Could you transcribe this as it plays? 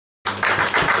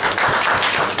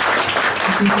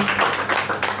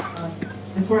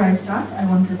Before I start, I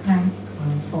want to thank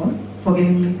Saul for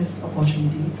giving me this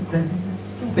opportunity to present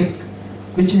this topic,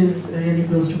 which is really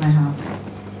close to my heart.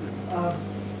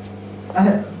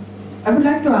 I would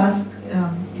like to ask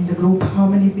in the group how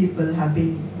many people have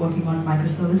been working on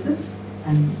microservices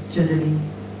and generally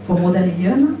for more than a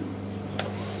year now?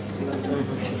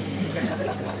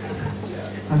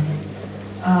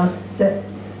 Okay.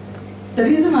 The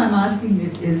reason I'm asking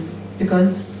it is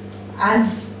because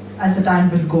as the time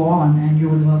will go on and you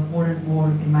will work more and more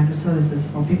in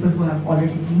microservices, for people who have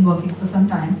already been working for some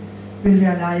time, will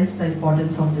realize the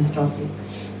importance of this topic.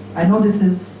 I know this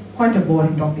is quite a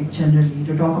boring topic generally,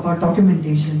 to talk about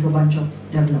documentation to a bunch of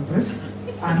developers.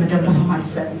 I'm a developer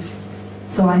myself.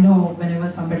 So I know whenever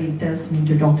somebody tells me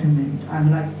to document,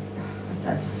 I'm like,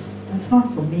 that's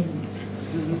not for me.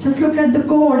 Just look at the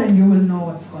code and you will know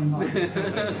what's going on.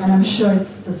 And I'm sure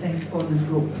it's the same for this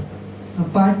group.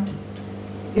 But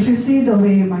if you see the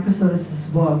way microservices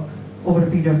work over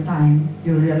a period of time,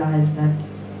 you'll realize that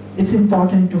it's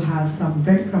important to have some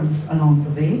breadcrumbs along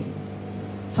the way,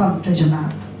 some treasure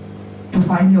map, to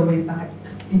find your way back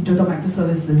into the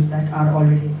microservices that are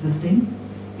already existing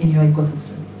in your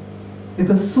ecosystem.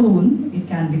 Because soon it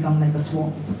can become like a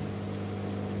swamp.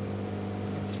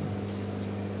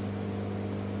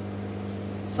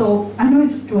 So I know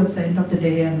it's towards the end of the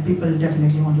day and people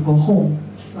definitely want to go home.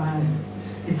 So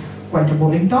it's quite a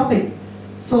boring topic.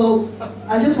 So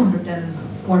I just want to tell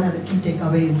what are the key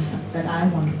takeaways that I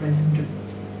want to present to you.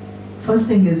 First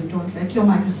thing is, don't let your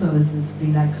microservices be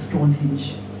like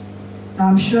Stonehenge. Now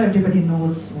I'm sure everybody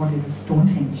knows what is a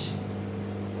Stonehenge.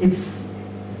 It's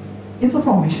a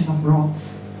formation of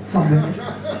rocks somewhere.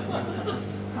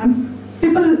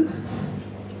 People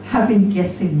have been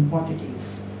guessing what it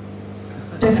is.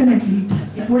 Definitely,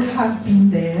 it would have been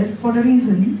there for a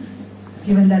reason,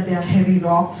 given that they are heavy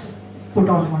rocks put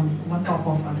on one top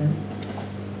of other.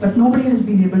 But nobody has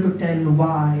been able to tell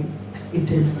why it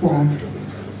is formed.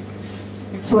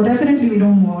 So definitely we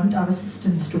don't want our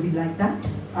systems to be like that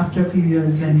after a few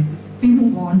years when we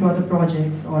move on to other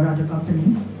projects or other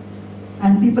companies.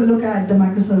 And people look at the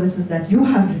microservices that you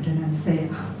have written and say,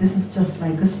 this is just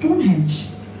like a Stonehenge.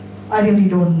 I really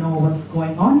don't know what's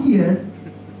going on here.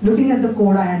 Looking at the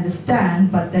code, I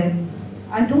understand, but then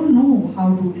I don't know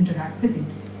how to interact with it.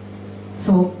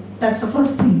 So that's the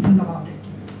first thing, think about it.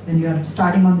 When you are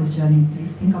starting on this journey,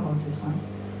 please think about this one.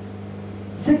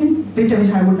 Second bit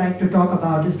which I would like to talk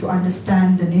about is to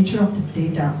understand the nature of the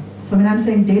data. So when I'm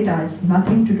saying data, it's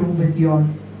nothing to do with your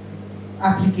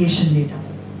application data.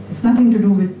 It's nothing to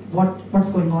do with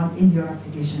what's going on in your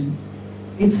application.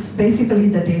 It's basically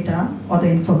the data or the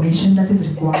information that is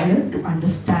required to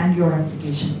understand your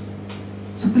application.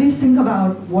 So please think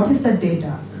about what is the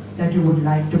data that you would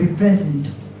like to be present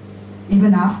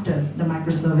even after the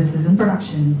microservice is in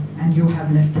production and you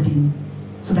have left the team,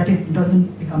 so that it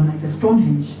doesn't become like a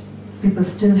Stonehenge. People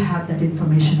still have that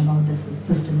information about the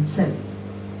system itself.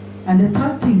 And the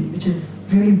third thing, which is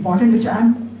really important, which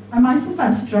I myself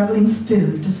am struggling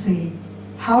still to see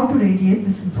how to radiate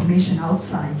this information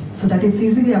outside so that it's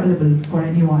easily available for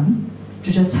anyone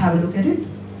to just have a look at it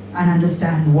and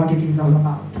understand what it is all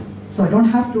about. So I don't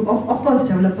have to, of course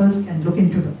developers can look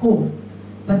into the code,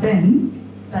 but then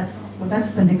that's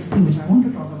the next thing which I want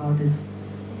to talk about is,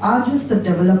 are just the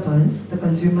developers the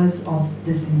consumers of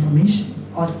this information,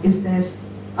 or is there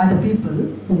other people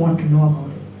who want to know about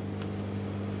it?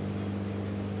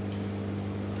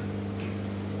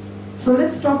 So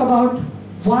let's talk about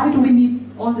why do we need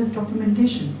all this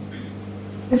documentation.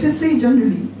 If you see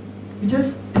generally, we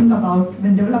just think about,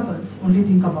 when developers only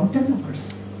think about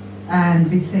developers.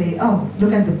 And we say, oh,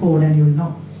 look at the code and you'll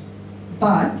know.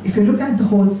 But if you look at the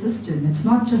whole system, it's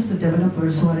not just the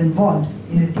developers who are involved.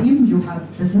 In a team, you have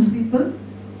business people,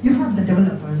 you have the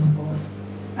developers, of course.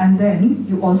 And then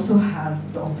you also have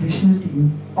the operational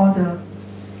team, or the,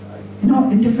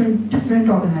 in different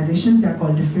organizations, they're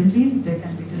called differently. They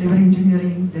can be delivery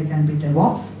engineering, they can be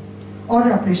DevOps, or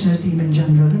the operational team in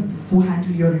general, who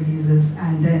handle your releases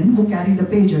and then who carry the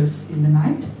pagers in the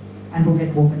night and who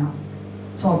get woken up.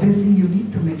 So obviously you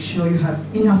need to make sure you have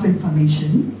enough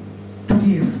information to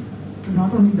give to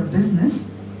not only the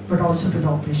business, but also to the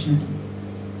operational team.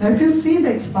 Now if you see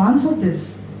the expanse of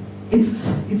this,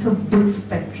 it's a big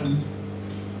spectrum.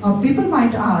 People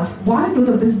might ask, why do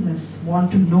the business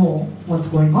want to know what's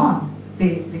going on?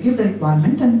 They give the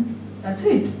requirement and that's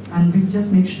it. And we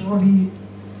just make sure we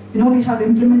have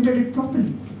implemented it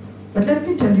properly. But let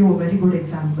me tell you a very good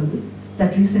example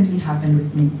that recently happened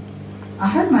with me. I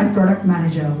had my product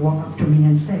manager walk up to me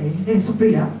and say, hey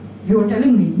Supriya, you're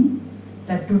telling me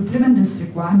that to implement this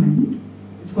requirement,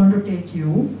 it's going to take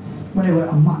you whatever,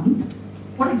 a month,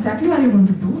 what exactly are you going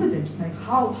to do with it? Like,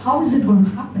 how is it going to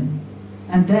happen?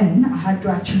 And then I had to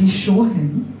actually show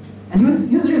him, and he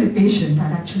was really patient.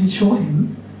 I'd actually show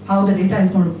him how the data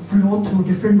is going to flow through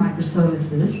different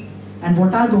microservices, and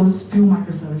what are those few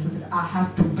microservices that I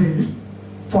have to build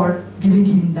for giving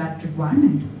him that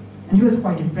requirement. And he was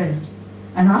quite impressed.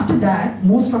 And after that,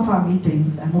 most of our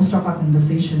meetings and most of our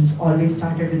conversations always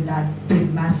started with that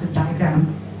big, massive diagram,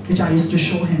 which I used to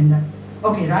show him that,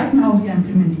 okay, right now we are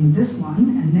implementing this one,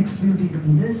 and next we'll be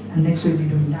doing this, and next we'll be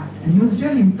doing that. And he was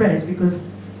really impressed because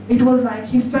it was like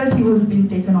he felt he was being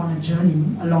taken on a journey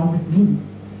along with me.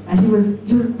 And he was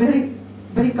very,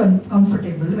 very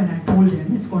comfortable when I told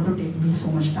him it's going to take me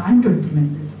so much time to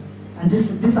implement this. And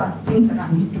these are things that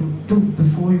I need to do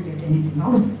before you get anything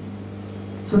out of it.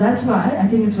 So that's why I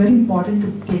think it's very important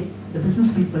to take the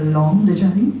business people along the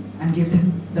journey and give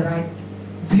them the right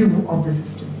view of the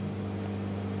system.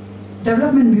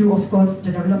 Development view, of course,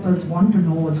 the developers want to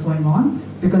know what's going on,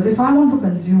 because if I want to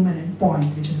consume an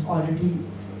endpoint which is already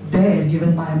there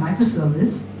given by a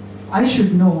microservice, I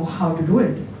should know how to do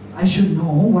it. I should know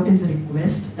what is the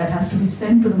request that has to be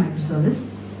sent to the microservice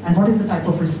and what is the type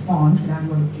of response that I'm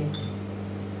going to get.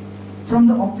 From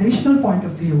the operational point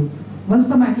of view, once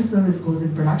the microservice goes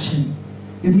in production,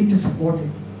 you need to support it.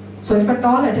 So if at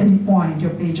all at any point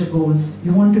your pager goes,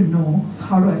 you want to know,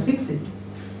 how do I fix it?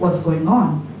 What's going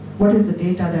on? What is the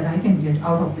data that I can get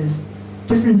out of this?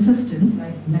 Different systems,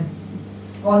 like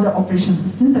all the operation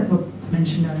systems that were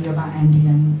mentioned earlier by Andy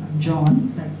and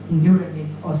John, like Neuralink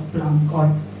or Splunk,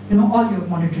 or all your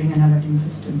monitoring and alerting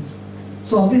systems.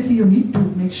 So obviously you need to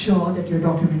make sure that your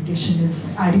documentation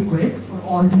is adequate for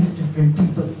all these different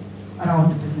people around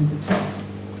the business itself.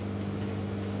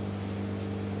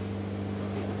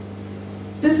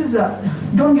 This is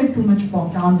don't get too much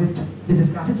bogged down with this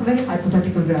graph. It's a very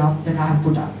hypothetical graph that I have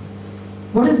put up.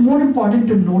 What is more important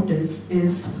to notice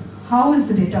is how is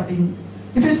the data being,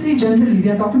 if you see generally we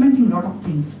are documenting a lot of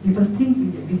things. People think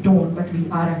we don't, but we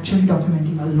are actually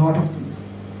documenting a lot of things.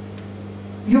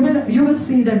 You will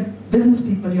see that business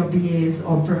people, your BAs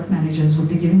or product managers will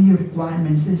be giving you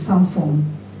requirements in some form.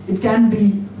 It can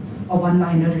be a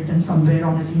one-liner written somewhere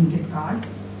on a lean kit card,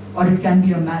 or it can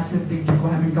be a massive big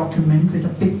requirement document with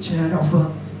a picture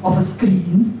of a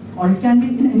screen, or it can be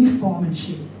in any form and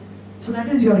shape. So that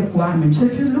is your requirement. So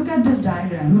if you look at this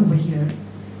diagram over here,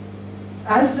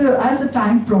 as the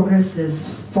time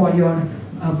progresses for your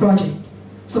project,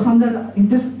 so from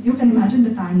you can imagine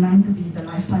the timeline to be the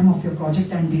lifetime of your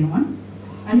project and beyond.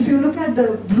 And if you look at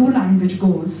the blue line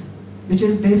which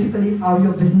is basically how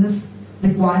your business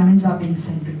requirements are being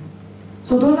sent to you.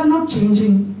 So those are not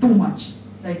changing too much.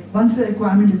 Like once the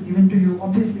requirement is given to you,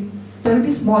 obviously there will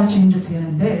be small changes here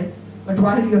and there, but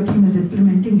while your team is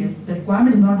implementing it, the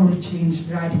requirement is not going to change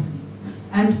radically.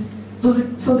 And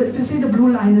so if you see the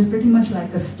blue line is pretty much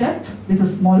like a step with a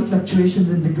small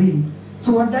fluctuations in between.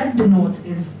 So what that denotes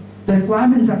is the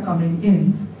requirements are coming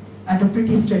in at a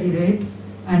pretty steady rate,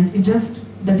 and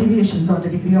the deviations or the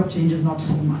degree of change is not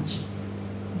so much.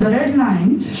 The red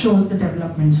line shows the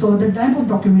development. So the type of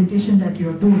documentation that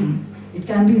you're doing, it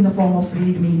can be in the form of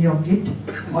README in your Git,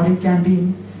 or it can be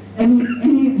in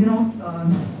any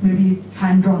maybe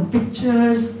hand-drawn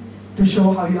pictures to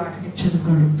show how your architecture is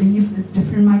going to be with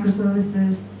different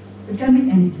microservices. It can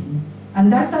be anything.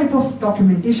 And that type of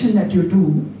documentation that you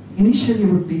do initially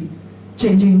would be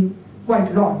changing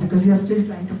quite a lot, because you are still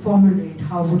trying to formulate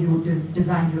how would you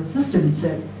design your system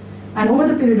itself. And over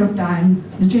the period of time,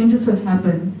 the changes will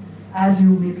happen as you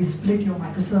maybe split your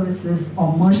microservices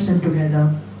or merge them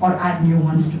together or add new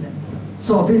ones to them.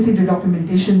 So obviously the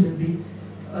documentation will be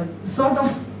sort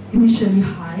of initially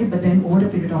high, but then over a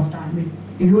period of time,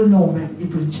 you will know when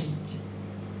it will change.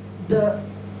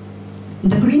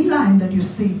 The green line that you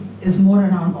see is more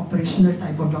around operational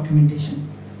type of documentation.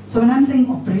 So when I'm saying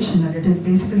operational, it is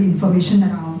basically information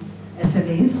around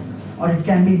SLAs, or it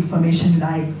can be information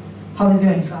like how is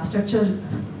your infrastructure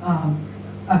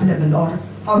available, or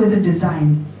how is it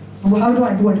designed, how do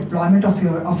I do a deployment of a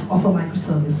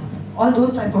microservice. All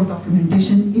those type of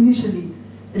documentation, initially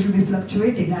it will be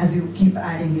fluctuating as you keep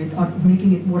adding it or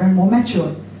making it more and more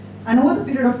mature. And over the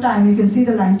period of time, you can see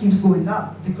the line keeps going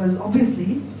up, because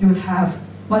obviously you'll have,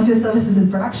 once your service is in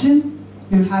production,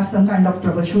 you'll have some kind of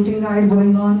troubleshooting guide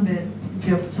going on where if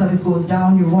your service goes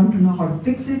down, you want to know how to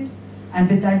fix it. And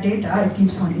with that data, it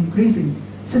keeps on increasing.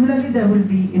 Similarly, there will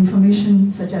be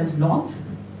information such as logs,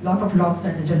 a lot of logs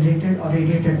that are generated or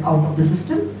radiated out of the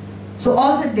system. So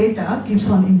all the data keeps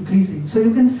on increasing. So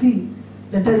you can see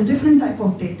that there's different type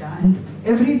of data, and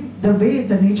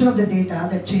the nature of the data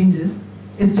that changes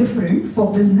is different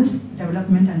for business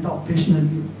development and the operational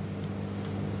view.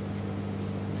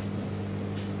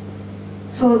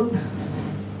 So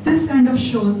this kind of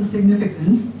shows the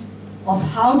significance of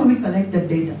how do we collect the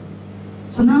data.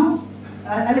 So now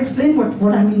I'll explain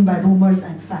what I mean by rumors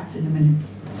and facts in a minute.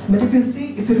 But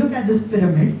if you look at this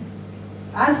pyramid,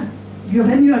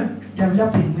 when you are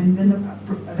developing,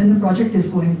 when the project is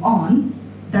going on,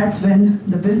 that's when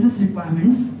the business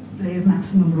requirements play a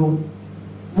maximum role.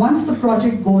 Once the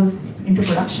project goes into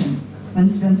production,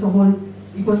 once the whole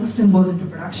ecosystem goes into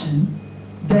production,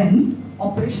 then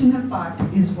operational part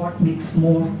is what makes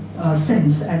more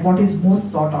sense and what is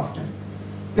most sought after.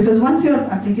 Because once your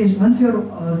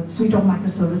suite of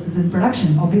microservices is in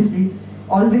production, obviously,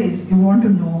 always you want to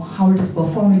know how it is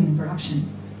performing in production.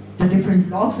 The different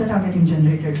logs that are getting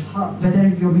generated, whether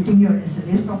you're meeting your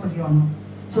SLAs properly or not.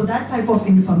 So that type of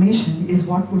information is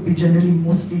what would be generally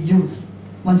mostly used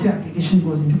once your application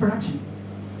goes into production.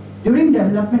 During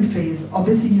development phase,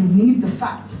 obviously you need the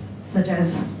facts, such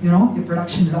as your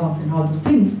production logs and all those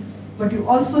things, but you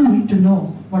also need to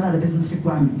know what are the business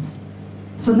requirements.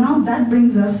 So now that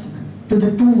brings us to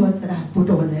the two words that I have put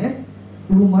over there,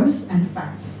 rumors and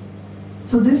facts.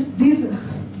 So these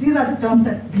are the terms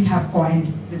that we have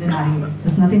coined within REA.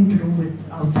 There's nothing to do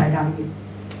with outside REA.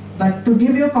 But to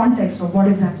give you a context of what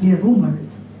exactly a rumor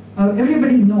is,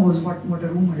 everybody knows what a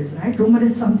rumor is, right? Rumor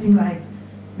is something like,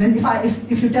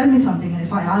 if you tell me something and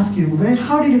if I ask you,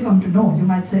 how did you come to know? You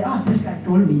might say, this guy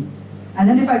told me. And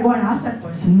then if I go and ask that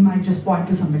person, he might just point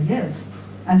to somebody else,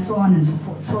 and so on and so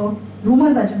forth. So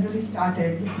rumors are generally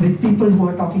started with people who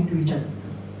are talking to each other.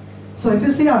 So if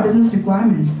you see, our business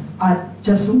requirements are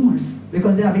just rumors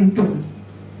because they are being told.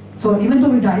 So even though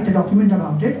we write a document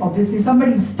about it, obviously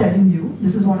somebody is telling you,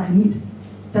 this is what I need.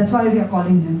 That's why we are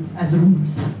calling them as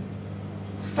rumors.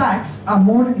 Facts are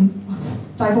more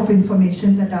type of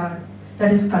information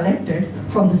that is collected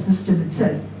from the system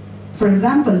itself. For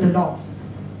example, the logs,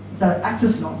 the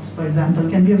access logs, for example,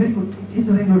 can be a very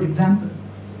good example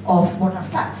of what are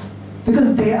facts,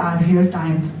 because they are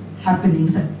real-time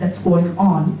happenings that's going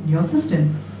on in your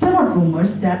system. They're not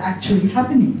rumors, they're actually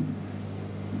happening.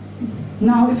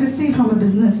 Now, if you see from a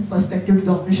business perspective to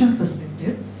the operational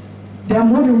perspective, there are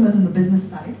more rumors on the business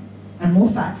side and more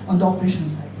facts on the operational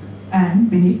side,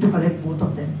 and we need to collect both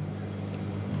of them.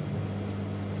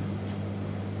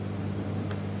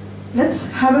 Let's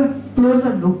have a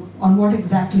closer look on what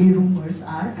exactly rumors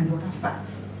are and what are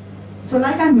facts. So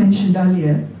like I mentioned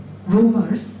earlier,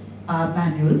 rumors are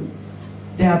manual,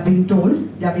 they are being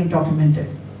told, they are being documented.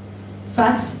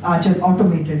 Facts are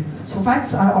automated. So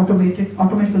facts are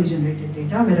automatically generated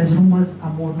data, whereas rumors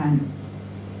are more manual.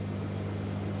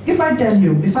 If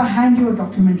I hand you a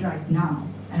document right now,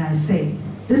 and I say,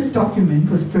 this document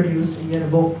was produced a year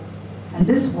ago, and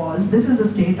this is the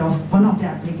state of one of the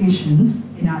applications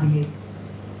in REA.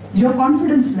 Your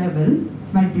confidence level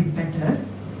might be better,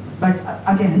 but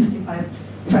against,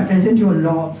 if I present you a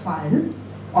log file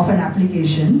of an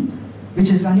application, which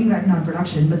is running right now in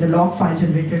production, but the log file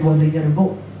generated was a year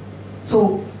ago.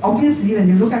 So obviously, when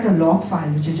you look at a log file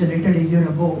which is generated a year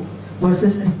ago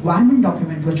versus a requirement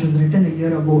document which was written a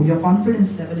year ago, your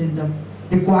confidence level in the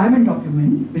requirement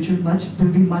document, which will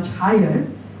be much higher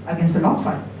against the log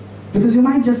file. Because you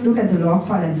might just look at the log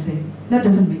file and say, that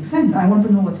doesn't make sense. I want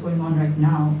to know what's going on right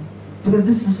now, because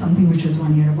this is something which is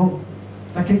 1 year ago.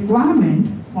 But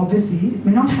requirement, obviously, it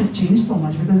may not have changed so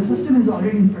much because the system is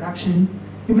already in production.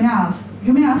 You may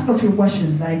ask a few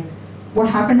questions like, what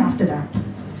happened after that?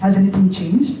 Has anything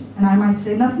changed? And I might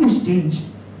say, nothing has changed.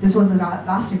 This was the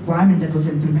last requirement that was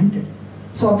implemented.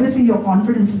 So obviously your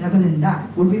confidence level in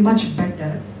that would be much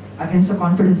better against the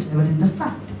confidence level in the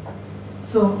fact.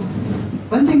 So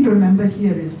one thing to remember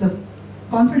here is the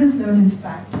confidence level in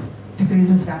fact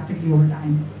decreases rapidly over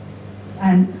time.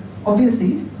 And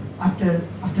obviously, after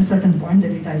a certain point, the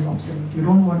data is obsolete. You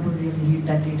don't want to really read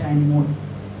that data anymore.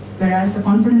 Whereas the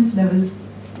confidence levels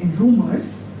in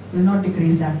rumors will not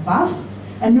decrease that fast,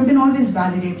 and you can always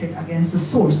validate it against the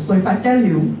source. So if I tell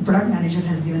you, product manager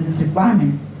has given this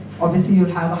requirement, obviously you'll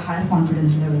have a higher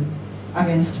confidence level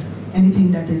against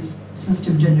anything that is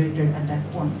system generated at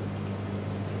that point.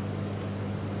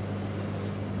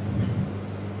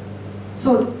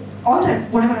 So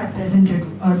whatever I presented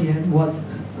earlier was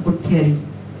a good theory.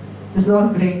 This is all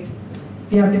great.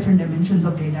 We have different dimensions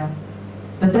of data.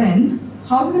 But then,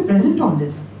 how do we present all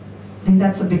this? I think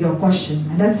that's a bigger question,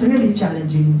 and that's really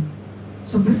challenging.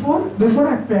 So before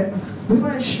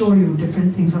I show you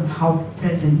different things on how to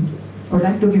present, I would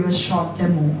like to give a short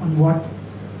demo on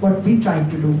what we tried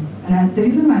to do. And the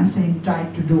reason why I'm saying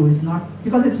tried to do is not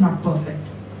because it's not perfect.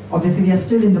 Obviously, we are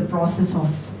still in the process of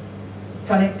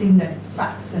collecting that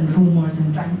facts and rumors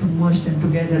and trying to merge them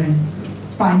together and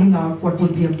finding out what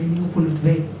would be a meaningful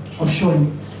way of showing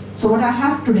it. So what I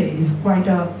have today is quite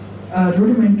a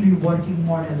rudimentary working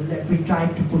model that we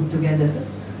tried to put together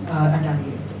at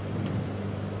REA.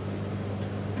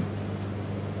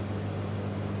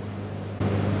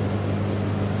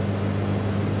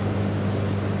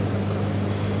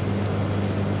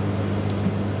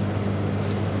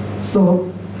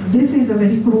 So this is a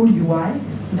very crude UI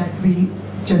that we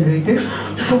generated.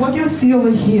 So what you see over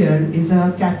here is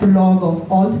a catalog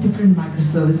of all the different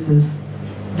microservices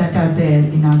that are there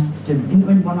in our system,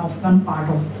 in one part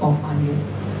of REA.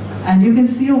 And you can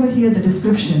see over here the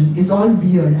description is all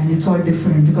weird and it's all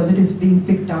different because it is being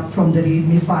picked up from the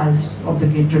README files of the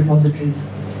Git repositories.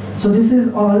 So this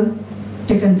is all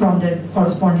taken from the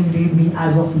corresponding README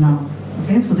as of now.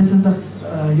 Okay, so this is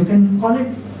the, you can call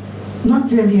it not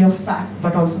really a fact,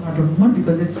 but also not a rumor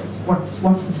because it's what's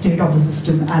the state of the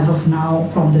system as of now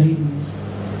from the READMEs.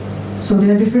 So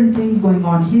there are different things going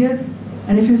on here.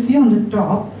 And if you see on the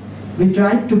top, we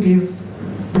tried to give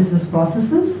business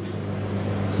processes.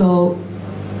 So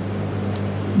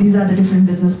these are the different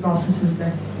business processes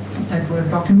that were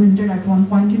documented at one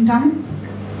point in time.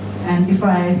 And if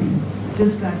I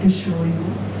just try to show you,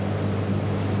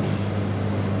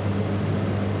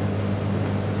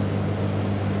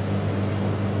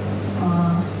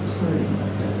 sorry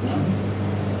about that one.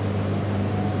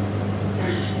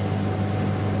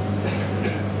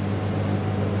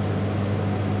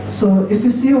 So if you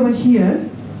see over here,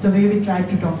 the way we tried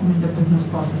to document the business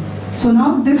process. So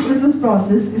now this business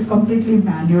process is completely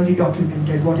manually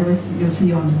documented, whatever you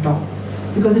see on the top,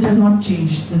 because it has not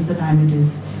changed since the time it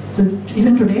is. So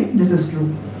even today, this is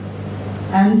true.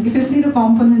 And if you see the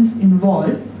components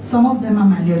involved, some of them are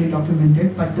manually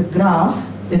documented, but the graph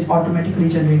is automatically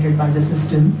generated by the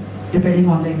system, depending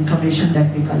on the information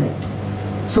that we collect.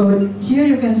 So here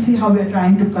you can see how we are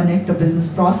trying to connect a business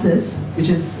process, which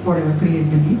is whatever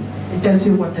creatively. It tells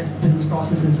you what that business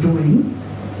process is doing.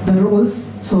 The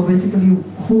roles, so basically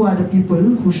who are the people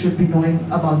who should be knowing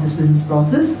about this business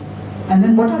process, and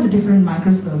then what are the different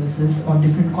microservices or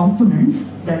different components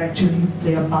that actually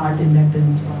play a part in that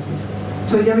business process.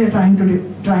 So here we are trying to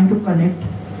connect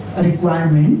a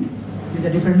requirement with the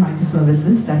different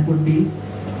microservices that would be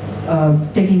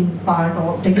taking part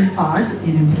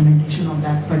in implementation of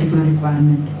that particular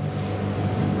requirement.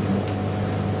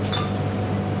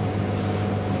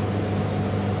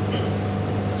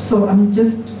 So I'm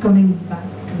just coming back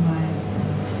to my.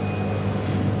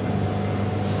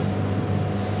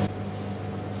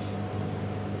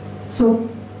 So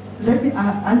let me.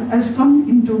 I'll come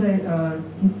into the.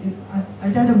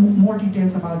 I'll tell you more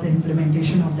details about the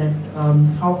implementation of that.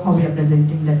 How we are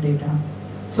presenting that data.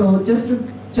 So just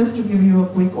to give you a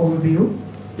quick overview,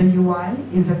 the UI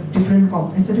is a different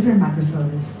it's a different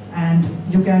microservice, and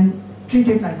you can treat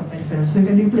it like a peripheral. So you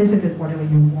can replace it with whatever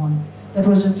you want. That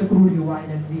was just a crude UI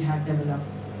that we had developed.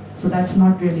 So that's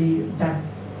not really that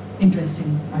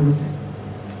interesting, I would say.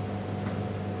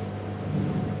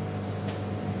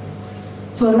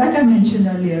 So like I mentioned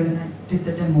earlier when I did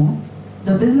the demo,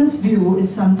 the business view is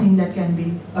something that can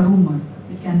be a rumor.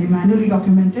 It can be manually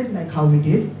documented like how we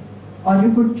did, or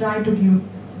you could try to give,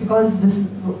 because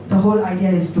the whole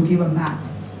idea is to give a map.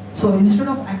 So instead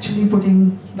of actually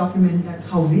document that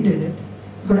how we did it,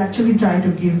 you could actually try to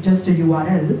give just a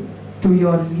URL to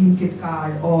your LeanKit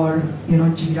card or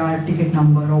Jira ticket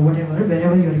number or whatever,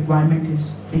 wherever your requirement is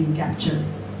being captured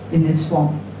in its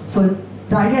form. So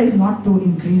the idea is not to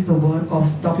increase the work of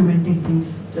documenting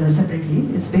things separately.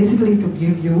 It's basically to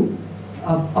give you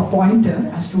a pointer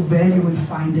as to where you will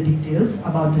find the details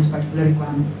about this particular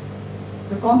requirement.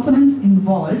 The components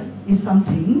involved is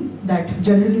something that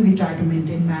generally we try to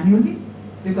maintain manually,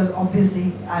 because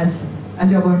obviously as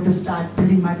you're going to start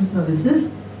building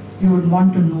microservices, you would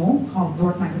want to know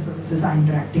what microservices are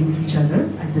interacting with each other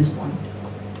at this point.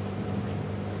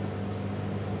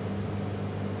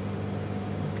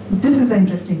 This is the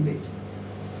interesting bit,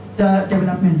 the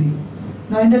development view.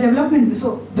 Now in the development,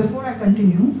 so before I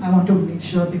continue, I want to make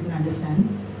sure people understand,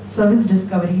 service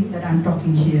discovery that I'm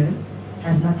talking here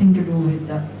has nothing to do with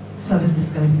the service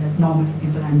discovery that normally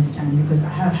people understand, because I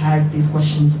have had these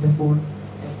questions before.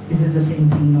 Is it the same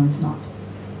thing? No, it's not.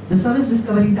 The service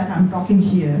discovery that I'm talking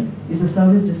here is a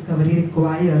service discovery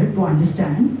required to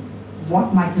understand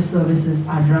what microservices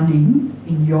are running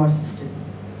in your system.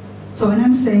 So when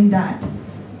I'm saying that,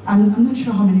 I'm not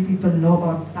sure how many people know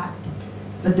about PACT,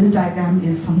 but this diagram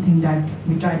is something that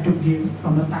we tried to give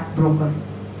from a PACT broker.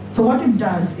 So what it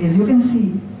does is you can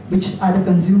see which are the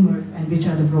consumers and which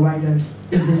are the providers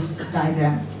in this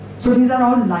diagram. So these are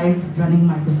all live running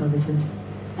microservices,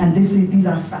 and these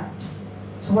are facts.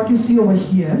 So what you see over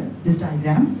here, this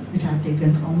diagram, which I've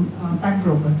taken from PACT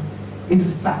broker,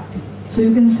 is fact. So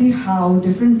you can see how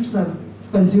different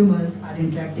consumers are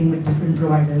interacting with different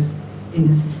providers in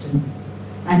the system.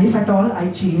 And if at all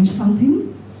I change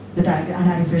something, the diagram,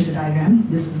 and I refresh the diagram,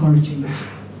 this is going to change.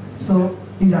 So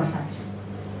these are facts.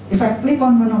 If I click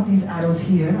on one of these arrows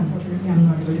here, unfortunately I'm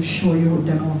not able to show you a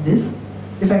demo of this.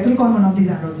 If I click on one of these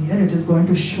arrows here, it is going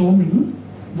to show me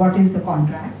what is the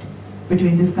contract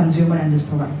between this consumer and this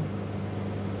provider.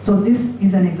 So this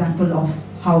is an example of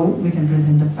how we can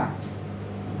present the facts.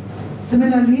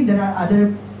 Similarly, there are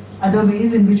other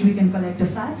ways in which we can collect the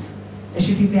facts.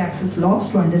 HTTP access logs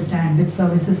to understand which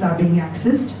services are being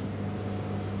accessed.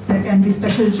 There can be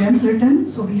special gems written.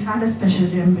 So we had a special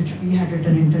gem which we had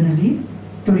written internally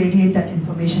to radiate that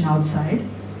information outside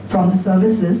from the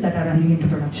services that are running into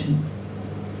production.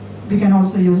 We can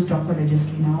also use Docker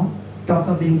registry now.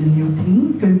 Docker being the new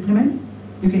thing to implement,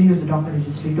 you can use the Docker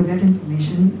registry to get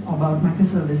information about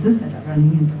microservices that are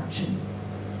running in production.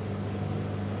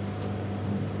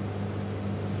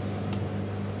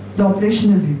 The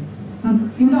operational view. Now,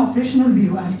 in the operational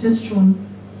view, I've just shown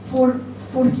four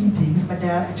key things, but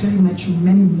there are actually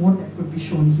many more that could be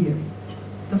shown here.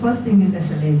 The first thing is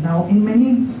SLAs. Now, in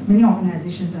many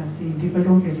organizations I've seen, people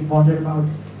don't really bother about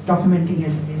documenting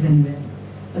SLAs anywhere.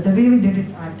 But the way we did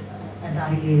it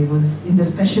at REA was in the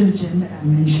special gem that I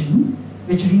mentioned,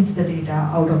 which reads the data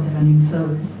out of the running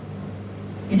service.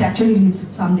 It actually reads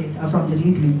some data from the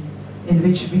README, in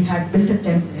which we had built a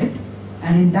template,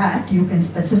 and in that you can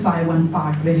specify one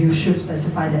part where you should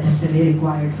specify the SLA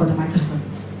required for the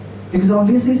microservice. Because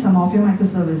obviously some of your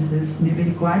microservices may be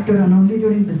required to run only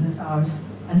during business hours,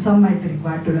 and some might be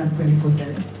required to run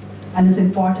 24/7. And it's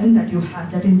important that you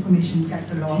have that information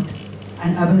cataloged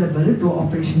and available to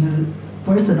operational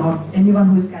person or anyone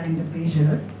who is carrying the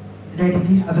pager,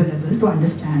 readily available to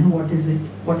understand what is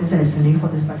the SLA for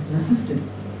this particular system.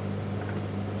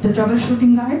 The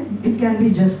troubleshooting guide, it can be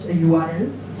just a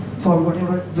URL for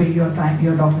whatever way you're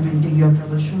documenting your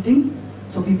troubleshooting,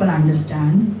 so people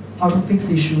understand how to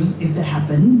fix issues if they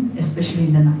happen, especially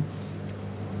in the nights.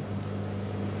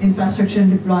 Infrastructure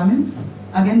and deployments,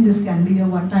 again this can be a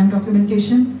one-time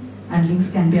documentation, and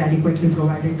links can be adequately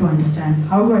provided to understand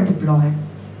how do I deploy,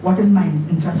 what is my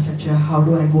infrastructure, how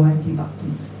do I go and debug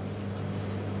things.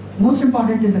 Most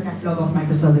important is a catalog of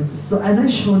microservices. So as I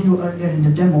showed you earlier in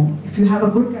the demo, if you have a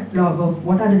good catalog of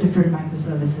what are the different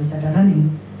microservices that are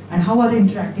running and how are they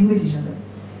interacting with each other,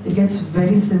 it gets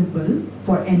very simple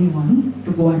for anyone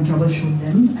to go and troubleshoot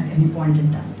them at any point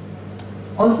in time.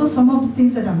 Also, some of the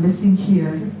things that are missing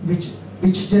here, which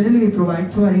generally we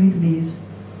provide through our READMEs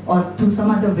or through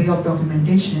some other way of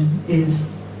documentation,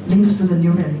 is links to the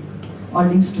New Relic or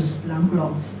links to Splunk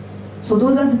logs. So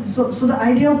those are so the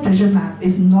idea of Treasuremap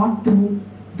is not to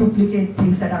duplicate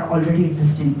things that are already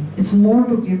existing. It's more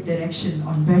to give direction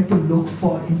on where to look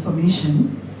for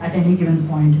information at any given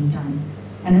point in time.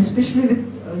 And especially with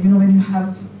when you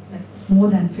have like more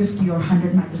than 50 or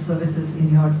 100 microservices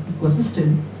in your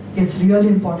ecosystem, it's really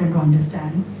important to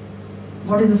understand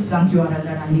what is the Splunk URL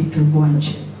that I need to go and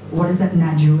check. What is that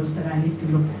Nagios that I need to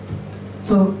look at?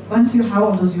 So once you have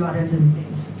all those URLs in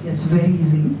place, it's very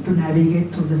easy to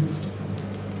navigate through the system.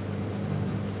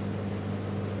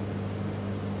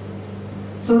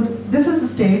 So this is the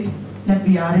state that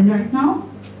we are in right now.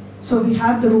 So we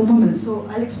have the rumor mill. So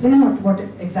I'll explain what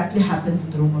exactly happens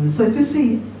in the rumor mill. So if you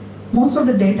see, most of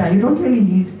the data, you don't really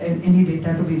need any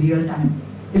data to be real time.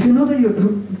 If you know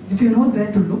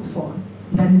where to look for,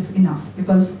 then it's enough.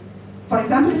 Because, for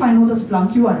example, if I know the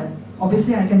Splunk URL,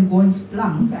 obviously I can go in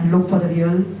Splunk and look for the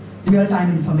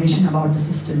real-time information about the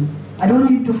system. I don't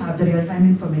need to have the real-time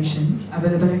information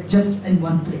available just in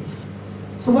one place.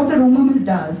 So what the rumor mill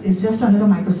does is just another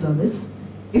microservice.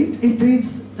 It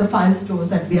reads the file stores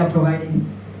that we are providing,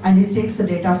 and it takes the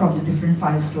data from the different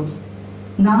file stores.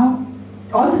 Now,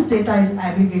 all this data is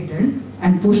aggregated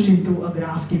and pushed into a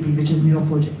GraphDB, which is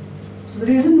Neo4j. So the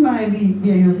reason why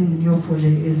we are using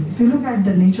Neo4j is, if you look at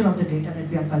the nature of the data that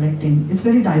we are collecting, it's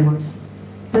very diverse.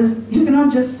 You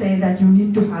cannot just say that you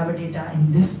need to have a data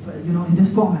in this, in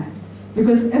this format,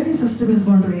 because every system is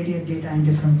going to radiate data in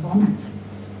different formats.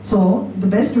 So the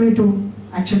best way to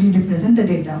actually represent the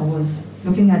data was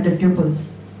looking at the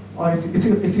tuples, or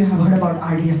if you have heard about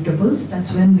RDF tuples,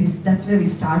 that's where we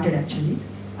started actually,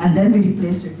 and then we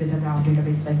replaced it with a graph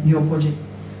database like Neo4j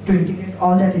to integrate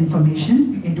all that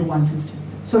information into one system.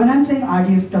 So when I'm saying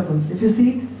RDF tuples, if you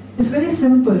see, it's very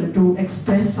simple to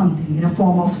express something in a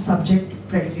form of subject,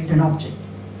 predicate, and object.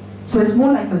 So it's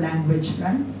more like a language,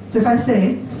 right? So if I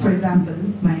say, for example,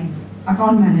 my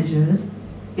account managers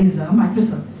is a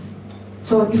microservice.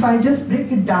 So if I just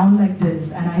break it down like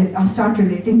this and I start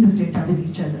relating this data with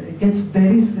each other, it gets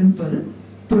very simple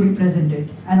to represent it.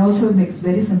 And also makes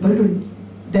very simple to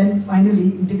then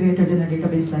finally integrate it in a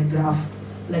database like Graph,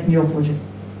 like Neo4j.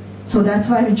 So that's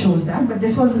why we chose that, but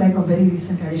this was like a very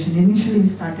recent addition. Initially we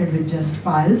started with just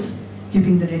files,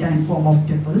 keeping the data in form of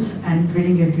tuples and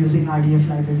reading it using RDF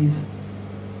libraries.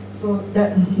 So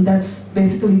that's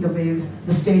basically the way,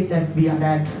 the state that we are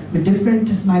at, with different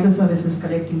microservices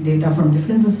collecting data from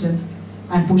different systems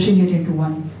and pushing it into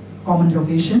one common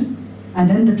location. And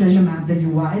then the Treasuremap, the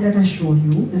UI that I showed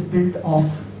you, is built off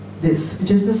this, which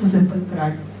is just a simple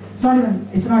CRUD.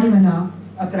 It's not even a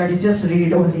CRUD, it's just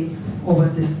read only over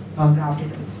this graph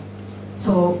database.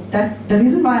 So the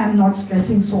reason why I'm not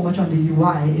stressing so much on the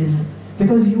UI is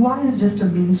because UI is just a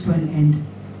means to an end.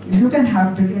 You can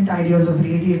have brilliant ideas of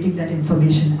radiating that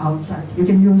information outside. You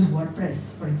can use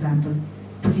WordPress, for example,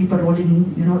 to keep a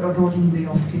rolling, a rolling way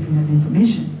of keeping that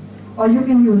information. Or you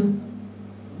can use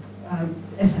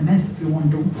SMS if you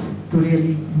want to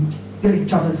really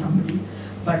trouble somebody.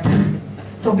 But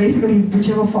so basically,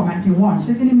 whichever format you want.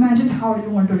 So you can imagine how do you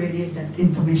want to radiate that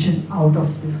information out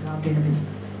of this graph database.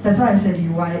 That's why I said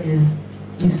UI is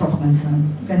least of a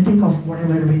concern. You can think of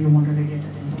whatever way you want to radiate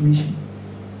that information.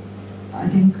 I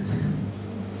think.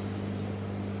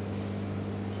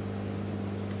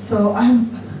 So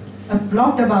I've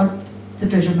blogged about the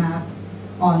Treasuremap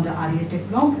on the REA Tech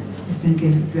blog, just in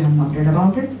case if you have not read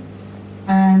about it.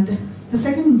 And the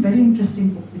second very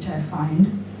interesting book which I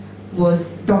find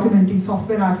was documenting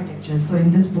software architectures. So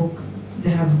in this book,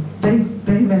 they have very,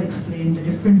 very well explained the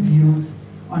different views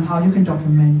on how you can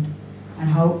document and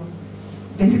how,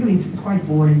 basically it's quite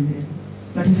boring really.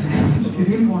 But if you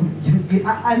really want to,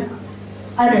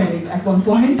 I read it at one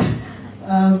point.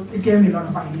 It gave me a lot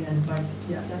of ideas, but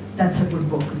yeah, that's a good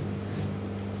book.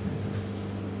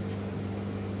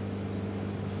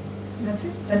 That's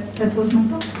it. That was my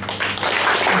talk.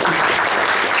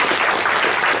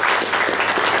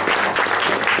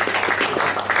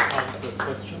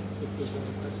 Questions, if there's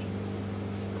any questions?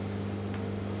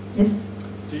 Yes.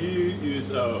 Do you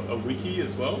use a wiki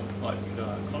as well, like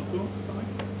Confluence or something?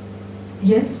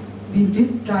 Yes, we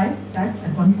did try that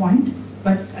at one point,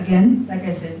 but again, like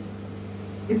I said,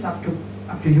 it's up to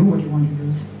you what you want to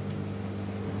use.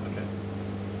 Okay.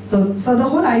 So the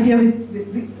whole idea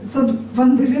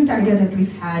one brilliant idea that we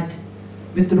had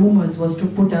with rumors was to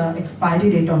put an expiry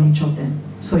date on each of them,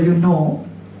 so you know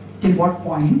till what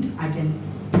point I can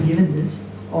believe in this,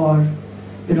 or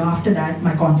after that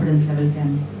my confidence level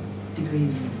can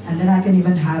decrease, and then I can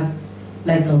even have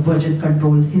like a version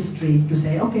control history to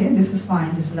say, okay, this is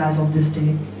fine, this is as of this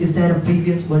date, is there a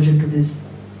previous version to this,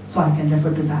 so I can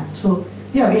refer to that. So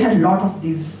yeah, we had a lot of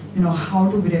these, how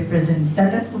do we represent,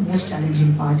 that's the most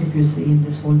challenging part if you see in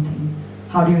this whole thing.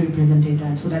 How do you represent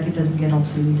data so that it doesn't get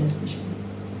obsolete especially?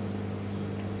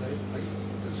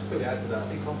 Just to quickly add to that, I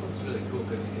think Confluence is really cool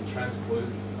because you can transpose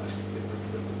different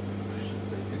snippets of information,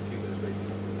 so you can keep those very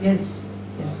useful. Yes,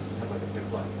 yes. Just have like a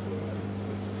template for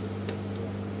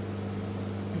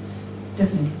Yes,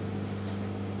 definitely.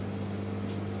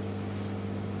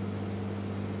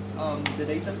 The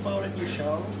data flow that you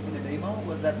show in the demo,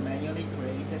 was that manually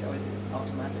created or is it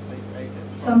automatically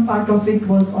created? Some part of it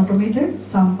was automated,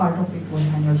 some part of it was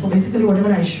manual. So basically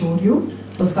whatever I showed you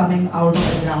was coming out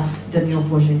of the graph, the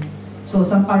Neo4j. So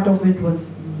some part of it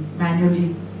was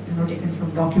manually taken from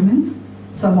documents,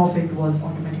 some of it was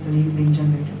automatically being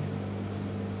generated.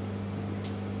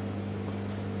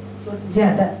 So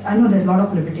yeah, I know there are a lot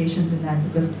of limitations in that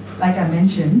because like I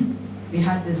mentioned, we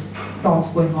had this talks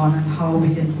going on how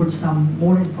we can put some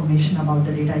more information about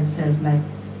the data itself, like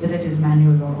whether it is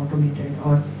manual or automated,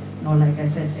 or like I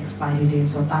said, expiry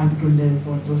dates or time to live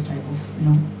or those type of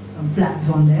some flags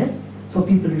on there, so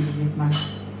people really might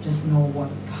just know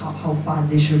how far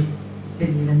they should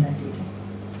believe in that data.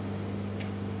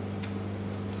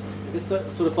 I guess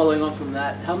sort of following on from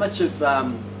that, how much of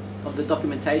the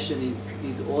documentation is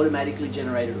automatically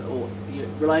generated, or you're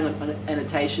relying on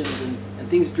annotations and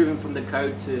things driven from the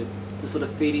code to sort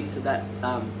of feed into that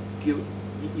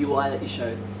UI that you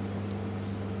showed?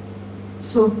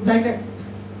 So like,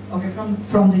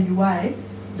 from the UI,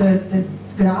 the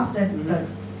graph that the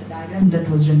diagram that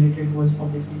was generated was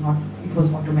obviously not, it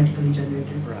was automatically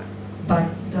generated. Right. But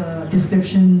the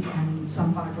descriptions and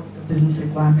some part of the business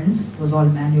requirements was all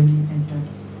manually entered.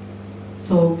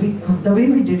 So the way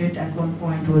we did it at one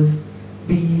point was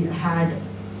we had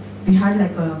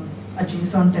like a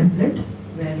JSON template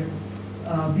where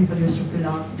people used to fill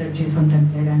out their JSON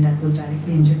template, and that was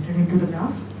directly injected into the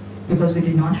graph because we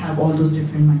did not have all those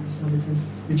different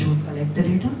microservices which would collect the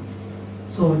data.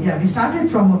 So yeah, we started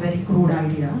from a very crude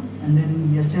idea, and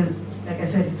then we're still, like I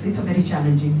said, it's a very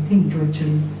challenging thing to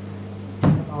actually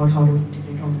think about how to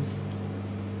integrate all this.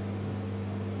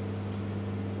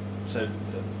 So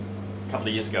a couple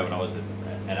of years ago when I was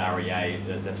at REA,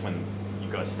 that's when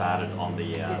you guys started on the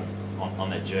Yes. on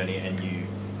that journey, and you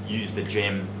used a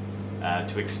gem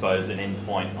to expose an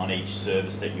endpoint on each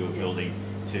service that you were Yes. building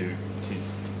to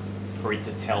for it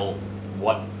to tell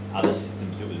what other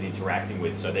systems it was interacting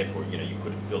with. So therefore, you know, you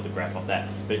could build a graph off that.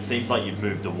 But it seems like you've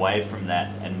moved away from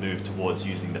that and moved towards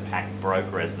using the pack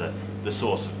broker as the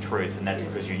source of truth, and that's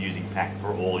Yes. because you're using pack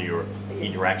for all your Yes.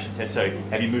 interaction tests. So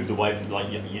Yes. have you moved away from, like,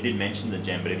 you did mention the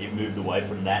gem, but have you moved away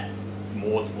from that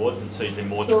more towards it? So is there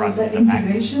more So trust the in the pack?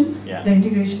 integrations, Yeah. the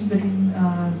integrations between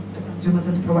the consumers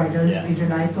and the providers, Yeah. we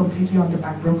rely completely on the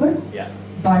pack broker. Yeah.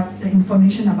 But the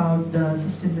information about the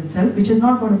systems itself, which is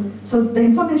not going to, so the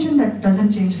information that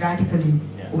doesn't change radically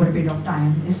Yeah. over a period of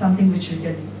time is something which we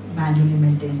can manually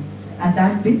maintain. And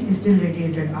that bit is still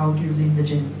radiated out using the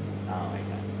gem. Oh,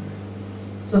 okay.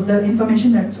 So the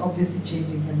information that's obviously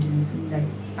changing continuously, like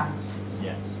facts,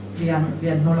 Yeah. we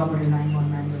are no longer relying on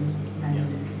manual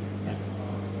entries. Yeah.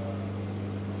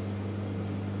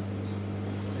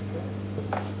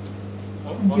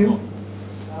 Thank you.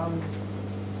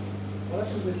 What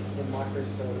happens if the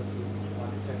microservices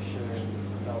architecture is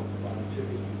developed by two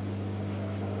people,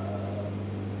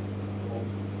 or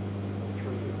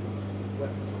three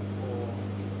people? Or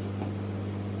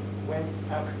when,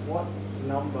 at what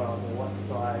number or what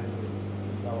size of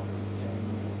development team,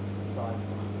 size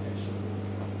of architecture does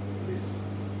this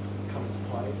come into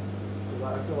play? Because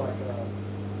I feel like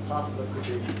half of it could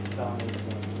be done with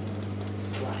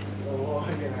Slack or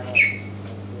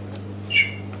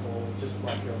or just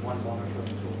like one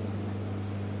monitoring tool.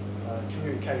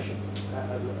 Communication,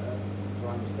 for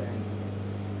understanding.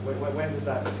 When does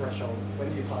that threshold, when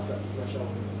do you pass that threshold?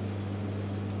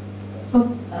 So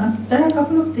there are a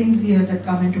couple of things here that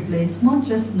come into play. It's not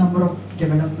just number of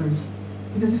developers,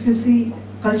 because if you see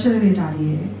culturally at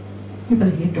REA, people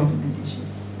hate documentation,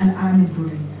 and I'm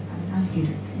included in that. I mean, I hate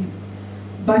it. Really.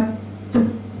 But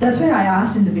that's where I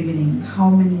asked in the beginning how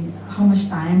much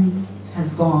time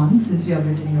has gone since you have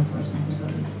written your first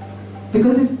microservice.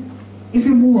 Because if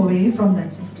you move away from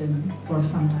that system for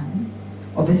some time,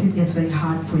 obviously it gets very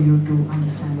hard for you to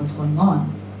understand what's going on,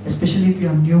 especially if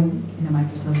you're new in a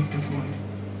microservices world.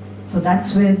 So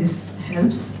that's where this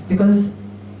helps, because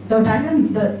the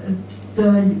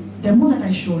demo that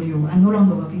I showed you, I'm no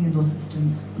longer working in those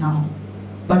systems now,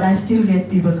 but I still get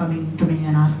people coming to me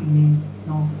and asking me,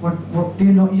 what do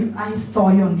you know? I saw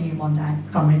your name on that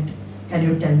commit. Can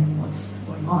you tell me what's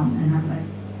going on? And I'm like,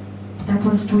 that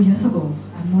was 2 years ago.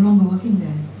 I'm no longer working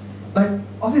there. But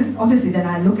obviously then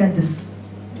I look at this,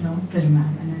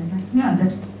 Treasuremap, and I was like, yeah,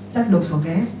 that looks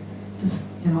okay. This,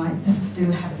 this is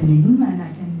still happening, and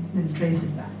I can then trace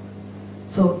it back.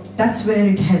 So that's where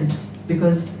it helps,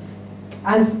 because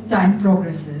as time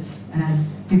progresses and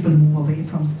as people move away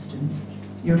from systems,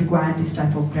 you require this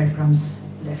type of breadcrumbs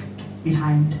left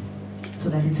behind, so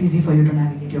that it's easy for you to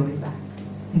navigate your way back.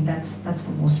 I think that's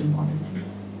the most important thing.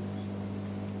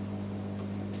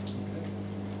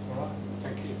 All right,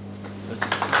 thank you.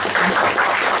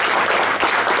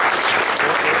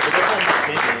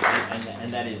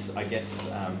 And that is, I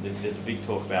guess, there's a big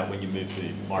talk about when you move to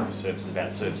microservices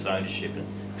about service ownership and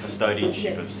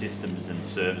custodianship of systems and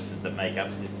services that make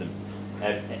up systems.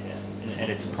 And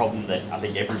it's a problem that I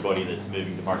think everybody that's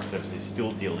moving to microservices is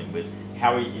still dealing with.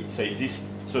 So is this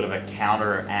sort of a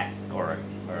counteract or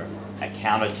a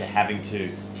counter to having to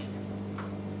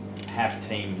have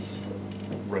teams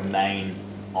remain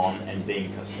on and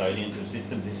being custodians of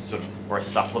systems? This is sort of, or a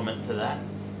supplement to that,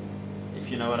 if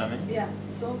you know what I mean? Yeah,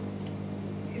 so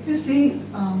if you see,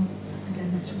 I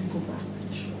can actually go back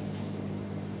and show.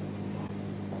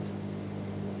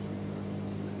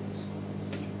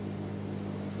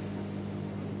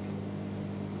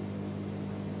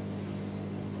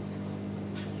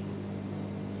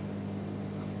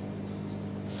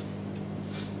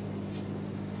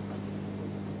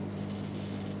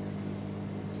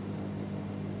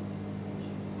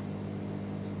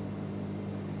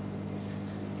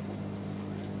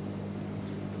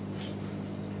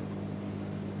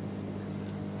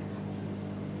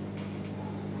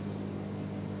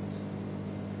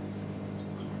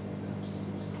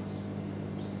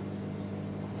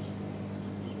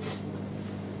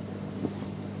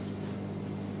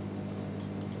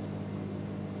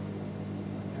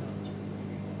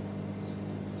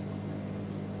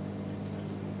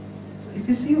 If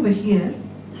you see over here,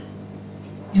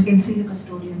 you can see the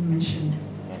custodian mentioned,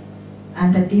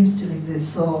 and that team still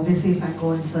exists. So obviously, if I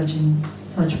go and search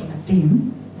for that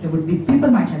team, there would be, people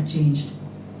might have changed.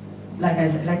 Like I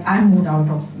said, like I moved out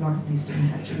of a lot of these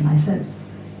teams actually myself,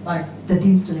 but the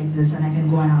team still exists, and I can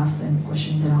go and ask them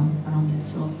questions around this.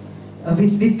 So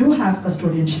we do have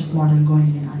custodianship model going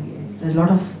in REA. There's a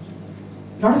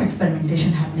lot of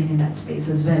experimentation happening in that space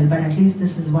as well, but at least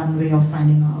this is one way of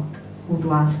finding out who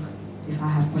to ask if I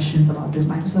have questions about this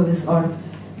microservice. Or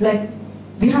like,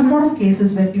 we have a lot of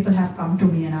cases where people have come to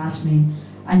me and asked me,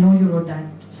 I know you wrote that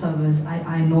service,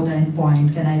 I know the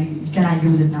endpoint, can I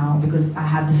use it now because I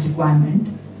have this requirement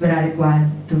where I require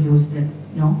to use the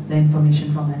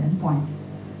information from that endpoint.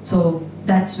 So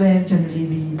that's where generally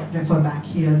we refer back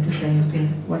here to say, okay,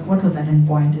 what was that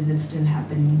endpoint? Is it still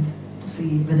happening? To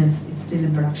see whether it's still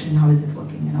in production, how is it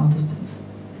working, and all those things.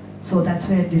 So that's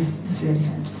where this really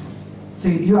helps. So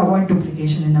you avoid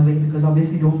duplication in a way, because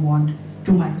obviously you don't want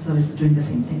two microservices doing the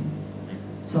same thing.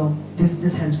 So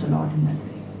this helps a lot in that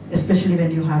way, especially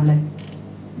when you have like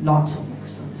lots of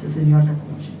microservices in your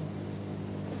documentation.